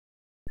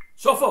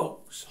So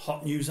folks,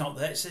 hot news out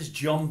there. It says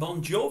John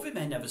Bon Jovi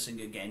may never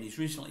sing again. He's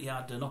recently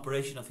had an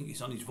operation, I think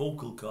it's on his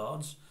vocal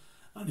cords,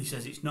 and he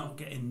says it's not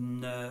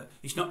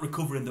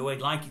recovering the way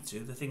he'd like it to.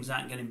 The things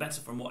aren't getting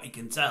better from what he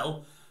can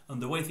tell, and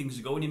the way things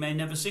are going, he may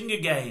never sing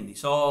again.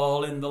 It's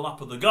all in the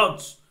lap of the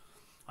gods.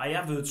 I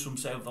have heard some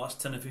say over the last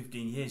 10 or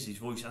 15 years his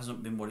voice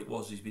hasn't been what it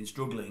was. He's been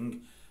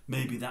struggling.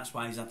 Maybe that's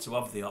why he's had to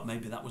have the op.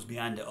 Maybe that was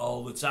behind it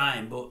all the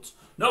time. But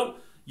no,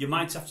 you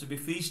might have to be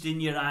feasting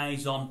your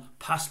eyes on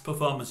past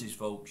performances,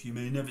 folks. You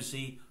may never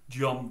see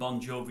John Bon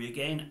Jovi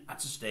again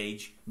at a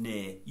stage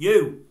near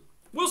you.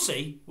 We'll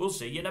see.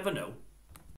 You never know.